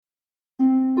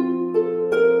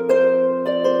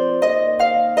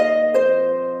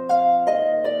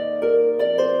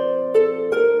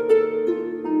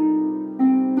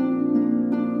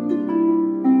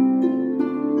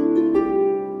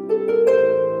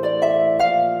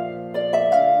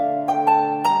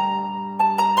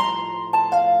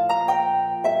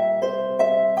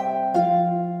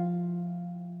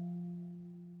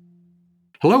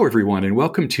Hello, everyone, and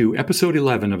welcome to episode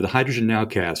 11 of the Hydrogen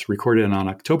Nowcast, recorded on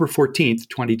October 14th,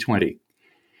 2020.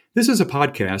 This is a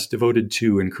podcast devoted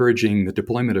to encouraging the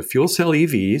deployment of fuel cell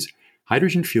EVs,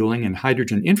 hydrogen fueling, and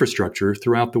hydrogen infrastructure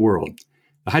throughout the world.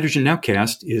 The Hydrogen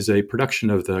Nowcast is a production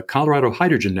of the Colorado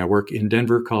Hydrogen Network in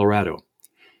Denver, Colorado.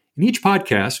 In each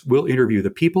podcast, we'll interview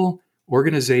the people,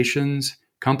 organizations,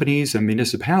 companies, and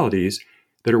municipalities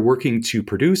that are working to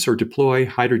produce or deploy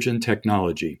hydrogen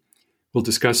technology. We'll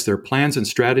discuss their plans and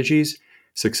strategies,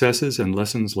 successes, and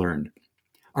lessons learned.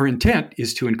 Our intent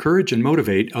is to encourage and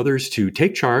motivate others to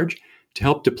take charge, to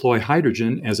help deploy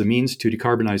hydrogen as a means to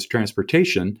decarbonize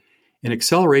transportation, and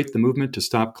accelerate the movement to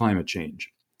stop climate change.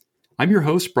 I'm your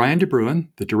host, Brian DeBruin,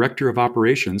 the Director of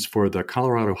Operations for the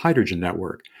Colorado Hydrogen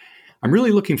Network. I'm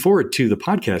really looking forward to the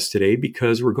podcast today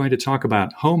because we're going to talk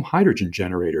about home hydrogen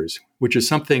generators, which is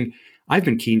something I've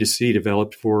been keen to see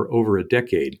developed for over a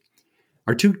decade.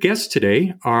 Our two guests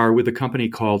today are with a company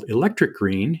called Electric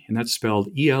Green, and that's spelled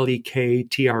E-L-E-K-T-R-I-K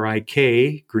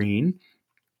Green,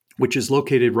 which is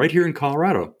located right here in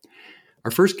Colorado. Our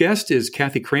first guest is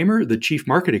Kathy Kramer, the Chief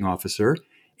Marketing Officer,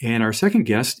 and our second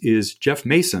guest is Jeff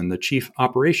Mason, the Chief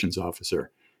Operations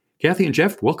Officer. Kathy and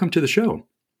Jeff, welcome to the show.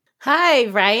 Hi,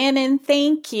 Ryan, and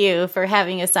thank you for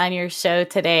having us on your show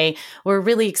today. We're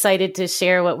really excited to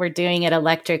share what we're doing at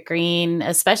Electric Green,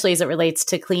 especially as it relates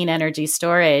to clean energy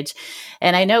storage.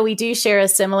 And I know we do share a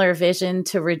similar vision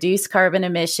to reduce carbon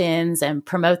emissions and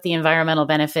promote the environmental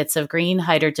benefits of green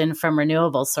hydrogen from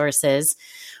renewable sources.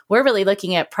 We're really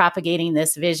looking at propagating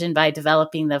this vision by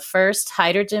developing the first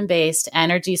hydrogen-based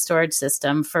energy storage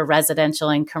system for residential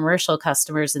and commercial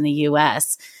customers in the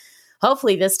U.S.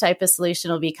 Hopefully, this type of solution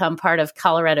will become part of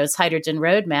Colorado's hydrogen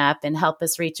roadmap and help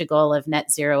us reach a goal of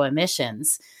net zero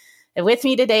emissions. And with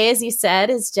me today, as you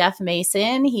said, is Jeff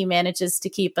Mason. He manages to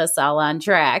keep us all on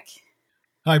track.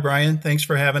 Hi, Brian. Thanks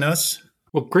for having us.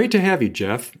 Well, great to have you,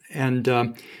 Jeff. And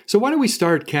so why don't we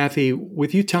start, Kathy,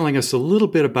 with you telling us a little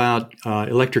bit about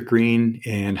Electric Green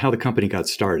and how the company got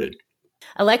started.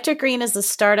 Electric Green is a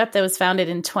startup that was founded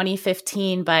in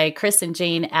 2015 by Chris and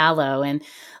Jane Allo. And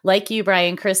like you,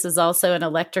 Brian, Chris is also an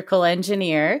electrical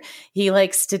engineer. He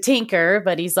likes to tinker,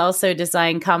 but he's also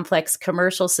designed complex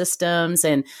commercial systems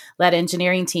and led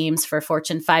engineering teams for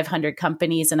Fortune 500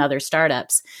 companies and other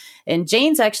startups. And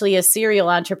Jane's actually a serial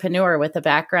entrepreneur with a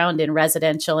background in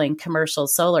residential and commercial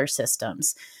solar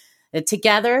systems.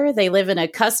 Together, they live in a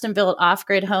custom-built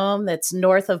off-grid home that's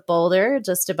north of Boulder,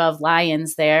 just above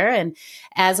Lyons there. And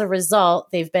as a result,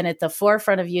 they've been at the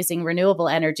forefront of using renewable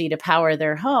energy to power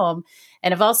their home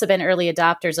and have also been early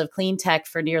adopters of clean tech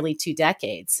for nearly 2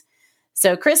 decades.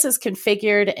 So Chris has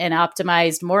configured and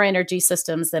optimized more energy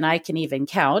systems than I can even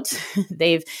count.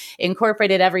 They've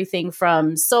incorporated everything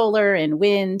from solar and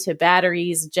wind to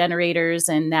batteries, generators,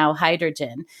 and now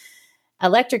hydrogen.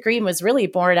 Electric Green was really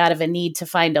born out of a need to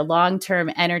find a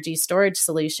long-term energy storage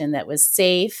solution that was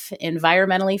safe,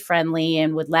 environmentally friendly,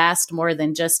 and would last more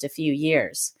than just a few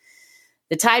years.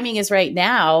 The timing is right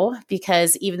now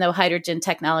because even though hydrogen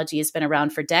technology has been around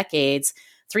for decades,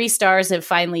 3 stars have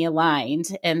finally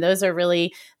aligned. And those are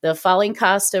really the falling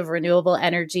cost of renewable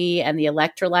energy and the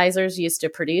electrolyzers used to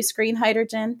produce green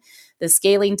hydrogen, the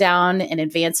scaling down and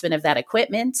advancement of that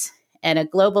equipment, and a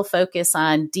global focus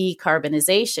on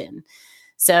decarbonization.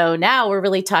 So now we're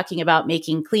really talking about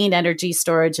making clean energy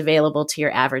storage available to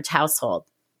your average household.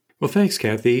 Well, thanks,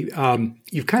 Kathy.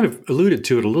 You've kind of alluded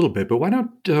to it a little bit, but why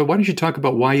don't you talk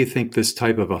about why you think this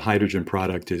type of a hydrogen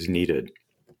product is needed?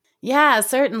 Yeah,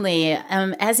 certainly.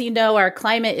 As you know, our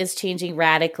climate is changing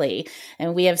radically,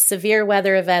 and we have severe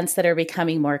weather events that are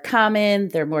becoming more common.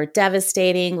 They're more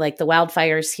devastating, like the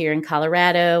wildfires here in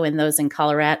Colorado and those in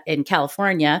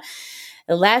California.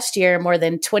 Last year, more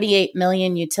than 28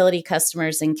 million utility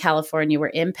customers in California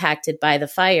were impacted by the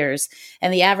fires,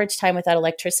 and the average time without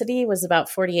electricity was about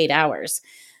 48 hours.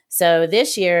 So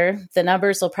this year, the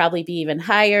numbers will probably be even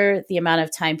higher. The amount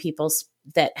of time people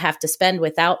that have to spend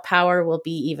without power will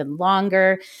be even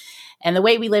longer. And the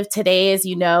way we live today, as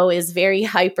you know, is very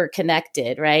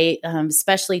hyper-connected, right?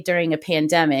 Especially during a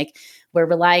pandemic. We're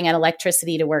relying on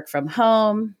electricity to work from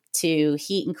home, to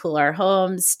heat and cool our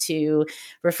homes, to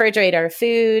refrigerate our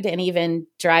food, and even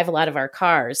drive a lot of our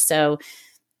cars. So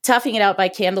toughing it out by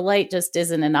candlelight just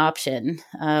isn't an option.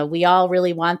 We all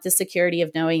really want the security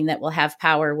of knowing that we'll have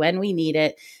power when we need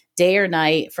it, day or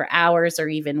night, for hours or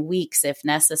even weeks if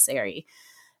necessary.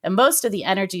 And most of the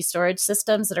energy storage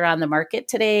systems that are on the market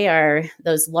today are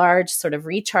those large sort of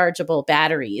rechargeable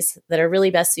batteries that are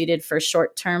really best suited for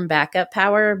short-term backup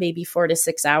power, maybe 4 to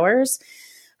 6 hours.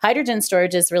 Hydrogen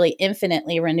storage is really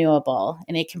infinitely renewable,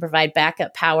 and it can provide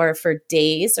backup power for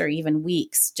days or even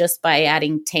weeks just by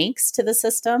adding tanks to the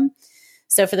system.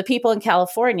 So for the people in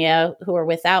California who are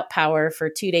without power for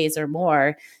 2 days or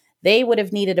more, they would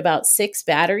have needed about 6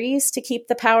 batteries to keep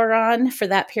the power on for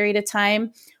that period of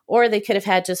time, or they could have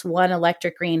had just one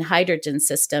electric green hydrogen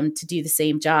system to do the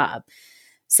same job.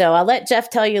 So I'll let Jeff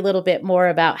tell you a little bit more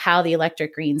about how the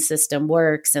electric green system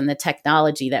works and the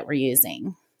technology that we're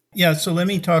using. Yeah, so let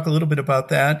me talk a little bit about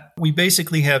that. We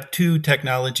basically have 2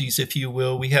 technologies, if you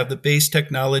will. We have the base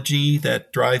technology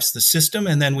that drives the system,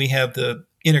 and then we have the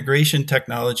integration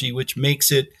technology, which makes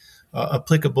it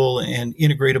applicable and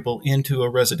integratable into a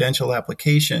residential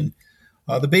application.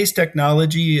 The base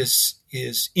technology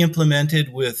is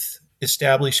implemented with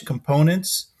established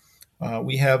components.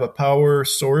 We have a power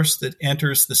source that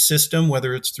enters the system,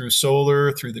 whether it's through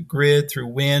solar, through the grid, through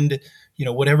wind,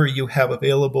 whatever you have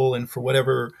available and for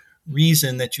whatever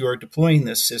reason that you are deploying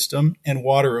this system, and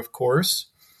water, of course,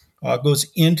 goes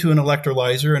into an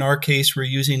electrolyzer. In our case, we're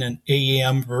using an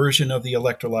AEM version of the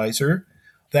electrolyzer.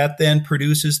 That then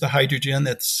produces the hydrogen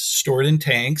that's stored in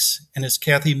tanks. And as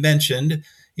Kathy mentioned,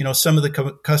 some of the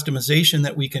customization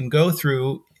that we can go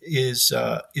through is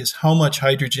how much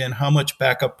hydrogen, how much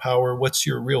backup power, what's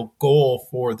your real goal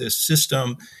for this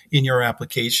system in your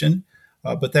application.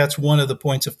 But that's one of the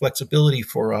points of flexibility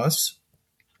for us.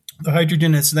 The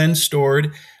hydrogen is then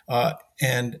stored,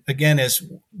 and again, as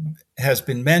has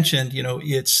been mentioned,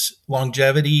 its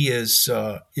longevity is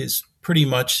pretty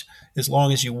much as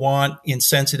long as you want,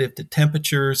 insensitive to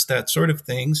temperatures, that sort of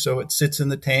thing. So it sits in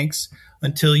the tanks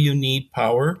until you need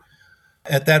power.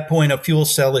 At that point, a fuel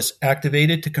cell is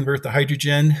activated to convert the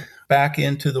hydrogen back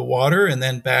into the water and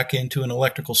then back into an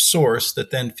electrical source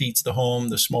that then feeds the home,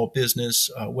 the small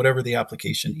business, whatever the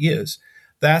application is.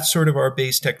 That's sort of our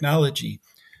base technology.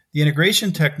 The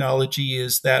integration technology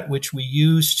is that which we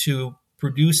use to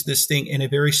produce this thing in a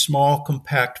very small,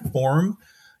 compact form.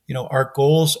 Our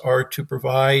goals are to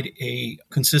provide a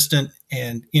consistent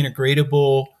and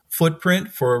integratable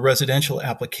footprint for a residential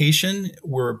application.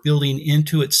 We're building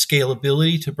into its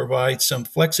scalability to provide some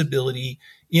flexibility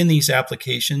in these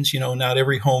applications. Not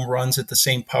every home runs at the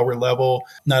same power level.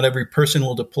 Not every person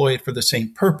will deploy it for the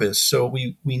same purpose. So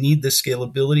we need the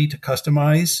scalability to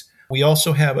customize. We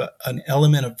also have an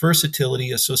element of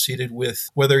versatility associated with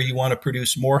whether you want to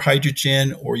produce more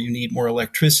hydrogen or you need more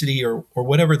electricity or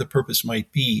whatever the purpose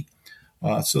might be.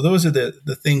 So those are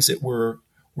the things that we're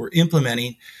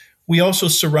implementing. We also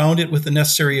surround it with the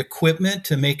necessary equipment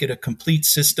to make it a complete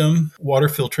system, water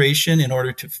filtration in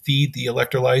order to feed the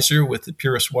electrolyzer with the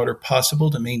purest water possible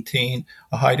to maintain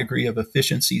a high degree of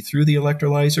efficiency through the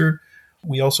electrolyzer.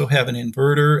 We also have an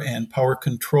inverter and power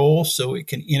control so it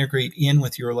can integrate in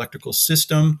with your electrical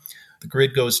system. The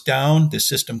grid goes down, the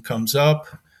system comes up,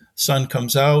 sun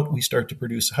comes out, we start to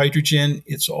produce hydrogen.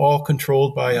 It's all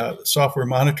controlled by a software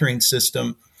monitoring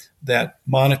system that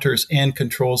monitors and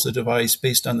controls the device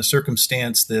based on the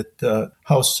circumstance that the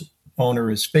house owner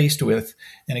is faced with.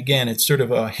 And again, it's sort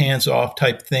of a hands-off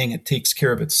type thing. It takes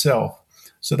care of itself.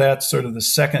 So that's sort of the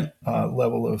second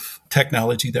level of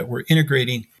technology that we're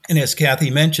integrating. And as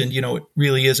Kathy mentioned, it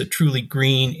really is a truly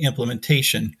green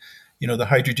implementation. The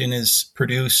hydrogen is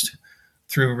produced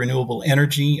through renewable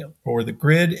energy or the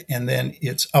grid, and then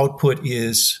its output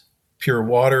is pure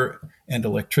water and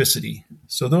electricity.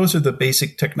 So those are the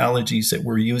basic technologies that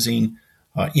we're using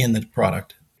in the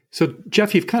product. So,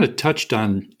 Jeff, you've kind of touched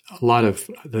on a lot of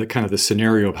the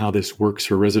scenario of how this works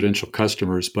for residential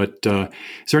customers. But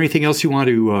is there anything else you want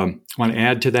to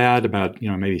add to that about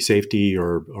maybe safety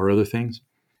or other things?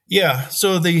 Yeah.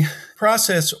 So the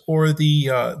process or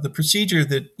the procedure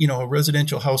that a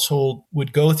residential household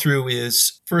would go through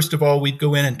is, first of all, we'd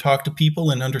go in and talk to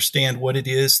people and understand what it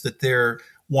is that they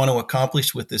want to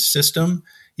accomplish with this system.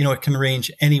 It can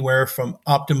range anywhere from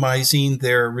optimizing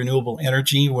their renewable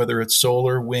energy, whether it's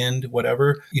solar, wind,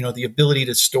 whatever, the ability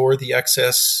to store the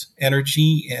excess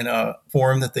energy in a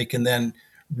form that they can then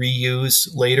reuse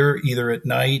later, either at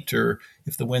night or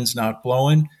if the wind's not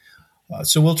blowing.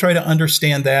 So we'll try to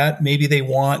understand that. Maybe they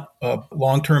want a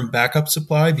long-term backup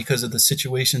supply because of the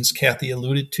situations Kathy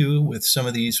alluded to with some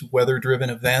of these weather-driven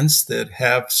events that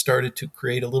have started to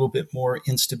create a little bit more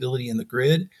instability in the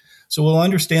grid. So we'll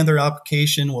understand their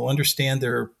application. We'll understand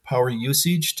their power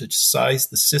usage to size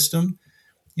the system.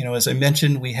 As I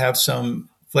mentioned, we have some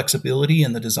flexibility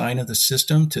in the design of the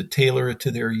system to tailor it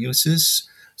to their uses.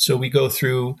 So we go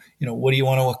through, what do you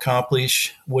want to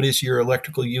accomplish? What is your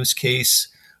electrical use case?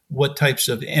 What types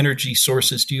of energy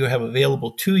sources do you have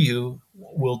available to you?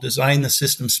 We'll design the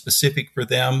system specific for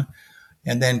them.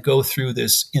 and then go through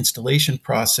this installation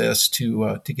process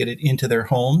to get it into their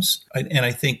homes. And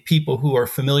I think people who are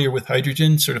familiar with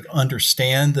hydrogen sort of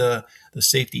understand the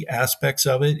safety aspects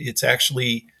of it. It's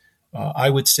actually, I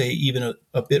would say, even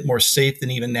a bit more safe than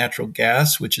even natural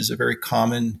gas, which is a very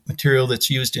common material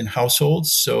that's used in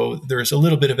households. So there's a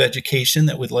little bit of education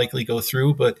that would likely go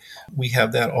through, but we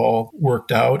have that all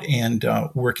worked out and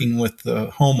working with the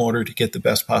homeowner to get the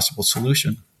best possible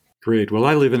solution. Great. Well,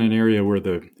 I live in an area where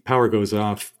the power goes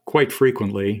off quite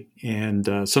frequently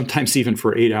and sometimes even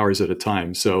for 8 hours at a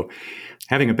time. So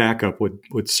having a backup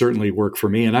would certainly work for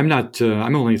me. And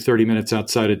I'm only 30 minutes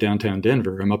outside of downtown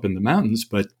Denver. I'm up in the mountains,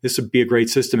 but this would be a great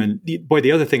system. And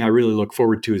the other thing I really look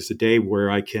forward to is the day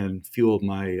where I can fuel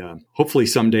my, hopefully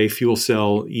someday, fuel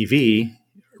cell EV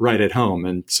right at home.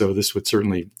 And so this would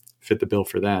certainly fit the bill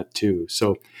for that too.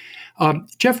 So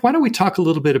Jeff, why don't we talk a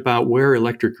little bit about where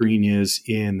Electric Green is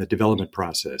in the development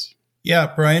process?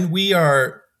 Yeah, Brian,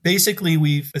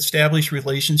 we've established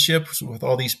relationships with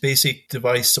all these basic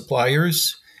device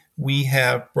suppliers. We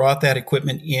have brought that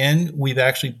equipment in. We've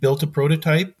actually built a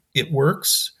prototype. It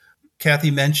works. Kathy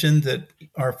mentioned that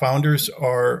our founders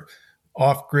are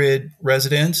off-grid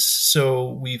residents,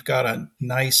 so we've got a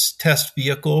nice test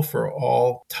vehicle for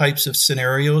all types of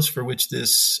scenarios for which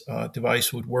this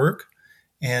device would work.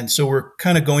 And so we're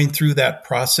kind of going through that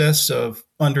process of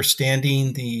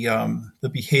understanding the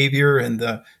behavior and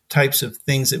the types of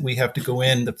things that we have to go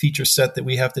in, the feature set that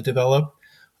we have to develop.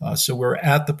 So we're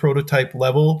at the prototype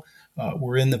level.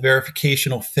 We're in the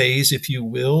verificational phase, if you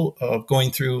will, of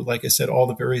going through, like I said, all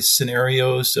the various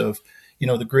scenarios of,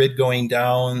 the grid going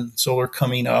down, solar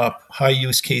coming up, high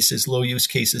use cases, low use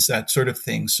cases, that sort of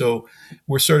thing. So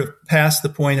we're sort of past the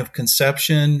point of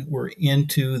conception. We're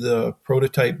into the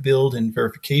prototype build and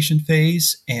verification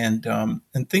phase, and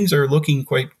things are looking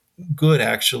quite good,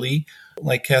 actually.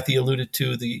 Like Kathy alluded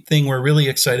to, the thing we're really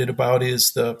excited about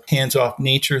is the hands-off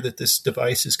nature that this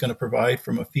device is going to provide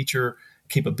from a feature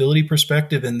capability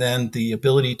perspective, and then the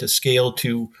ability to scale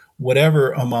to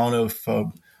whatever amount of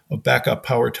backup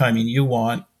power timing you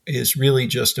want is really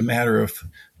just a matter of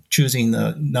choosing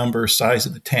the number, size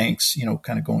of the tanks,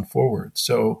 kind of going forward.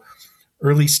 So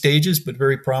early stages, but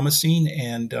very promising.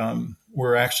 And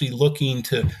we're actually looking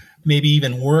to maybe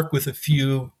even work with a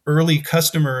few early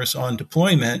customers on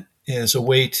deployment as a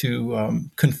way to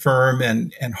confirm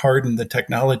and harden the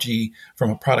technology from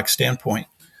a product standpoint.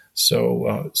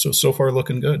 So far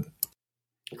looking good.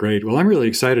 Great. Well, I'm really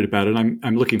excited about it.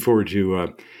 I'm looking forward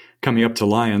to coming up to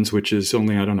Lyons, which is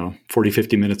only, 40,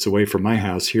 50 minutes away from my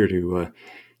house here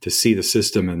to see the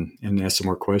system and ask some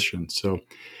more questions.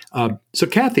 So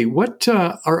Kathy, what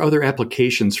are other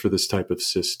applications for this type of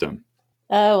system?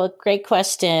 Oh, well, great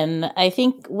question. I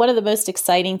think one of the most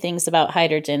exciting things about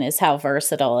hydrogen is how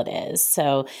versatile it is.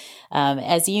 So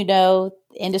as you know,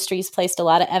 industry's placed a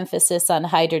lot of emphasis on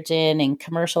hydrogen in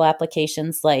commercial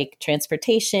applications like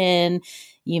transportation.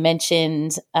 You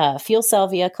mentioned fuel cell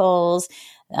vehicles,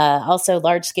 also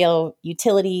large-scale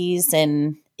utilities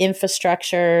and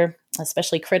infrastructure,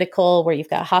 especially critical, where you've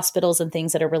got hospitals and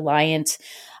things that are reliant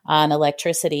on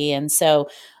electricity. And so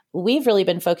we've really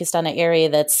been focused on an area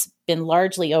that's been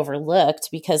largely overlooked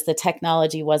because the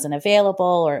technology wasn't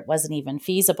available or it wasn't even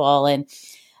feasible. And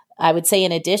I would say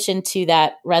in addition to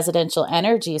that residential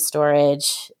energy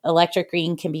storage, Electric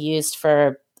Green can be used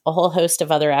for a whole host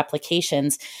of other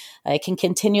applications. It can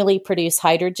continually produce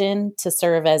hydrogen to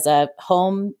serve as a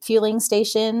home fueling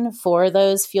station for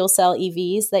those fuel cell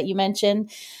EVs that you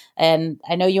mentioned. And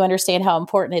I know you understand how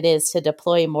important it is to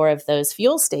deploy more of those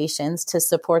fuel stations to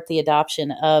support the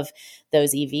adoption of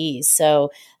those EVs.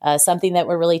 So something that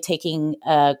we're really taking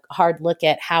a hard look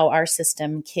at how our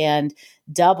system can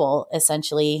double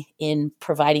essentially in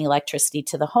providing electricity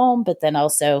to the home, but then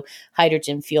also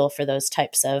hydrogen fuel for those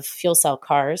types of fuel cell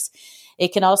cars.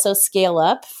 It can also scale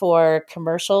up for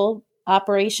commercial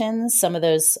operations, some of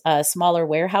those smaller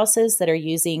warehouses that are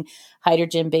using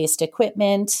hydrogen-based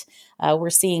equipment.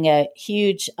 We're seeing a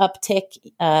huge uptick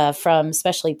from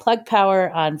especially Plug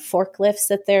Power on forklifts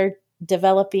that they're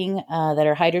developing that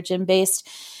are hydrogen-based.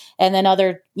 And then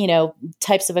other,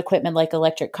 types of equipment like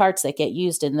electric carts that get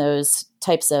used in those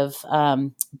types of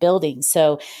buildings.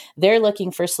 So they're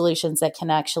looking for solutions that can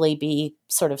actually be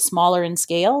sort of smaller in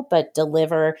scale, but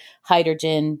deliver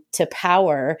hydrogen to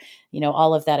power,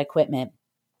 all of that equipment.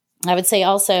 I would say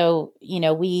also,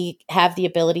 we have the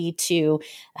ability to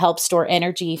help store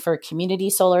energy for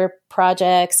community solar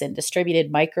projects and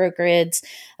distributed microgrids.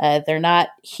 They're not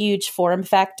huge form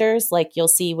factors like you'll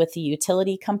see with the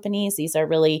utility companies. These are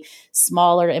really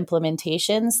smaller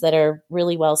implementations that are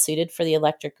really well suited for the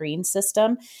Electric Green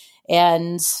system.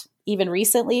 And even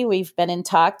recently, we've been in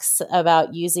talks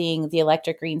about using the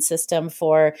electric green system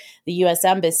for the U.S.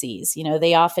 embassies.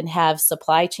 They often have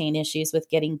supply chain issues with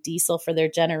getting diesel for their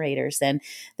generators, and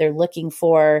they're looking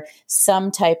for some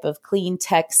type of clean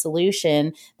tech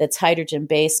solution that's hydrogen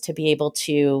based to be able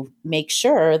to make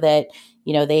sure that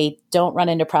they don't run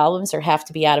into problems or have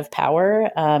to be out of power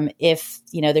if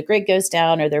the grid goes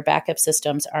down or their backup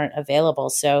systems aren't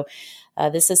available. So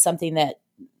this is something that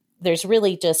there's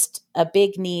really just a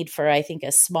big need for, I think,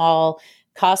 a small,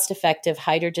 cost-effective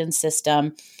hydrogen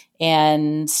system,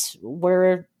 and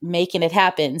we're making it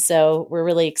happen. So we're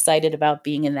really excited about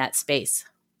being in that space.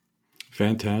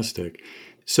 Fantastic.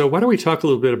 So why don't we talk a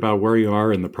little bit about where you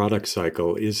are in the product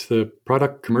cycle? Is the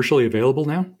product commercially available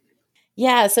now?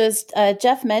 Yeah, so as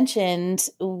Jeff mentioned,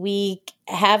 we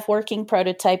have working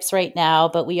prototypes right now,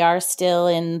 but we are still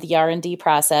in the R&D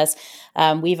process.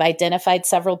 We've identified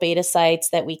several beta sites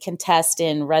that we can test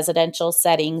in residential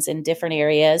settings in different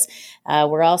areas.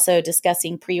 We're also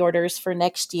discussing pre-orders for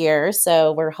next year,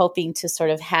 so we're hoping to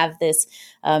sort of have this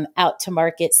out to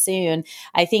market soon.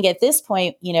 I think at this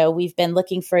point, we've been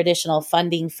looking for additional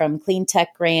funding from clean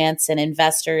tech grants and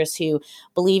investors who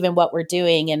believe in what we're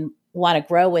doing and want to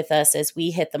grow with us as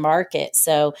we hit the market.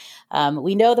 So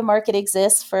we know the market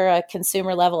exists for a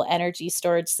consumer level energy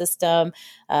storage system.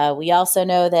 We also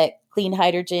know that clean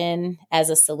hydrogen as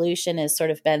a solution has sort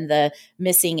of been the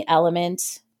missing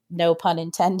element, no pun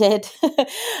intended.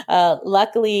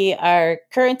 Luckily, our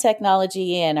current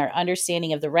technology and our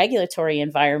understanding of the regulatory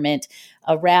environment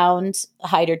around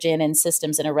hydrogen and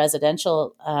systems in a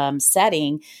residential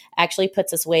setting actually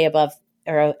puts us way above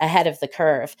or ahead of the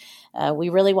curve. We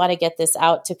really want to get this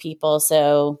out to people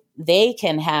so they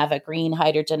can have a green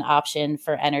hydrogen option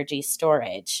for energy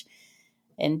storage.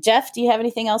 And Jeff, do you have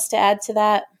anything else to add to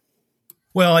that?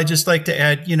 Well, I just like to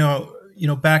add,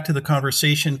 back to the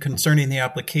conversation concerning the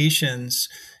applications.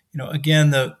 Again,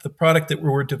 the product that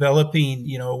we're developing,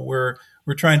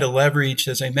 we're trying to leverage,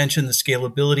 as I mentioned, the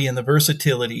scalability and the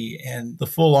versatility, and the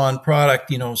full-on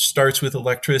product, starts with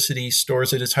electricity,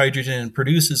 stores it as hydrogen, and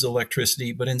produces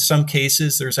electricity. But in some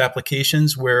cases, there's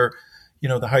applications where,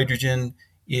 the hydrogen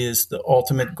is the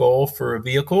ultimate goal for a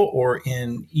vehicle, or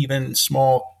in even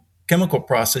small chemical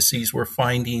processes, we're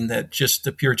finding that just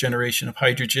the pure generation of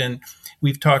hydrogen.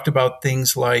 We've talked about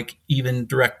things like even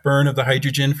direct burn of the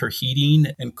hydrogen for heating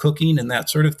and cooking and that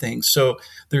sort of thing. So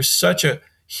there's such a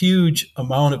huge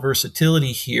amount of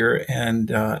versatility here.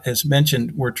 And as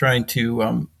mentioned, we're trying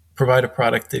to provide a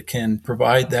product that can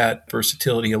provide that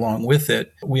versatility along with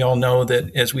it. We all know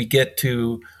that as we get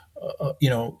to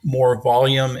more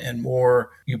volume and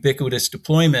more ubiquitous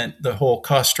deployment, the whole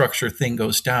cost structure thing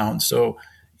goes down. So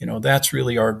that's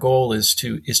really our goal, is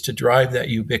to drive that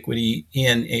ubiquity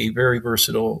in a very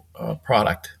versatile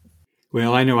product.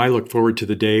 Well, I know I look forward to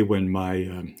the day when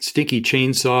my stinky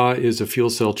chainsaw is a fuel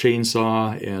cell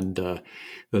chainsaw, and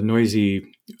the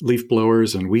noisy leaf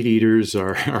blowers and weed eaters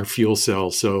are fuel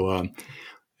cells. So,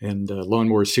 and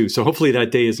lawnmowers too. So hopefully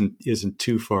that day isn't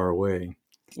too far away.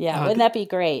 Yeah, wouldn't that be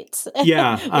great?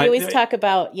 Yeah. We always talk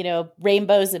about,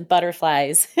 rainbows and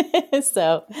butterflies.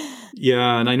 So.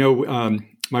 Yeah, and I know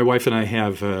my wife and I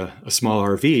have a small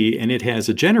RV, and it has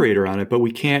a generator on it, but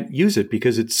we can't use it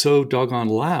because it's so doggone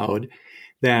loud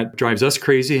that drives us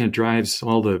crazy, and it drives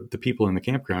all the people in the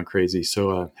campground crazy.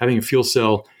 So having a fuel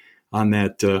cell on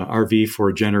that RV for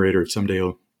a generator someday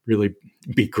will really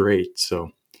be great.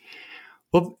 So,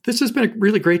 well, this has been a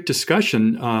really great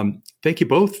discussion. Thank you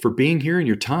both for being here and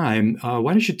your time.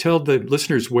 Why don't you tell the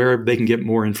listeners where they can get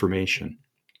more information?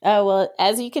 Oh, well,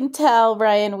 as you can tell,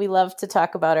 Brian, we love to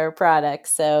talk about our products.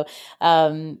 So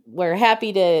we're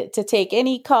happy to take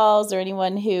any calls or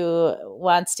anyone who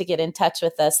wants to get in touch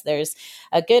with us. There's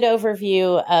a good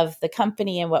overview of the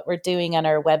company and what we're doing on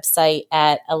our website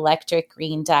at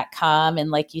electricgreen.com.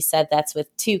 And like you said, that's with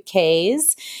 2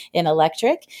 Ks in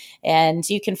electric. And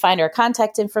you can find our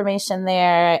contact information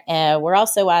there. And we're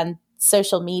also on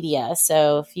social media.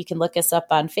 So if you can look us up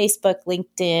on Facebook,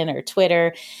 LinkedIn, or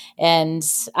Twitter, and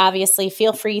obviously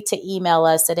feel free to email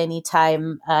us at any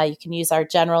time. You can use our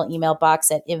general email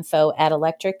box at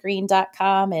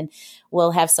info@electricgreen.com, and we'll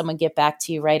have someone get back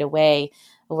to you right away.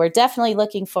 We're definitely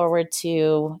looking forward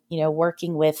to,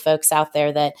 working with folks out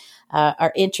there that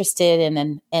are interested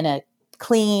in a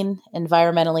clean,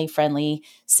 environmentally friendly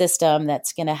system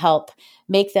that's going to help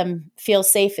make them feel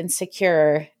safe and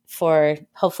secure for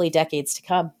hopefully decades to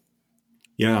come.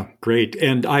 Yeah, great.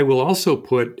 And I will also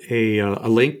put a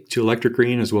link to Electric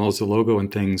Green as well as the logo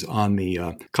and things on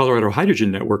the Colorado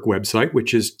Hydrogen Network website,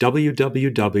 which is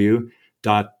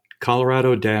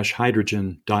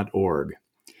www.colorado-hydrogen.org.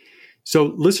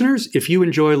 So, listeners, if you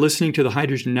enjoy listening to the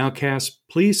Hydrogen Nowcast,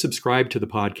 please subscribe to the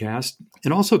podcast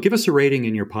and also give us a rating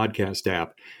in your podcast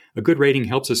app. A good rating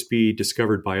helps us be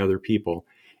discovered by other people.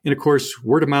 And of course,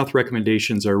 word of mouth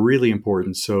recommendations are really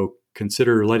important, so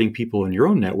consider letting people in your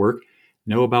own network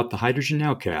know about the Hydrogen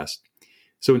Nowcast.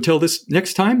 So until this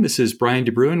next time, this is Brian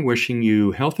DeBruin wishing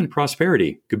you health and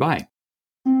prosperity. Goodbye.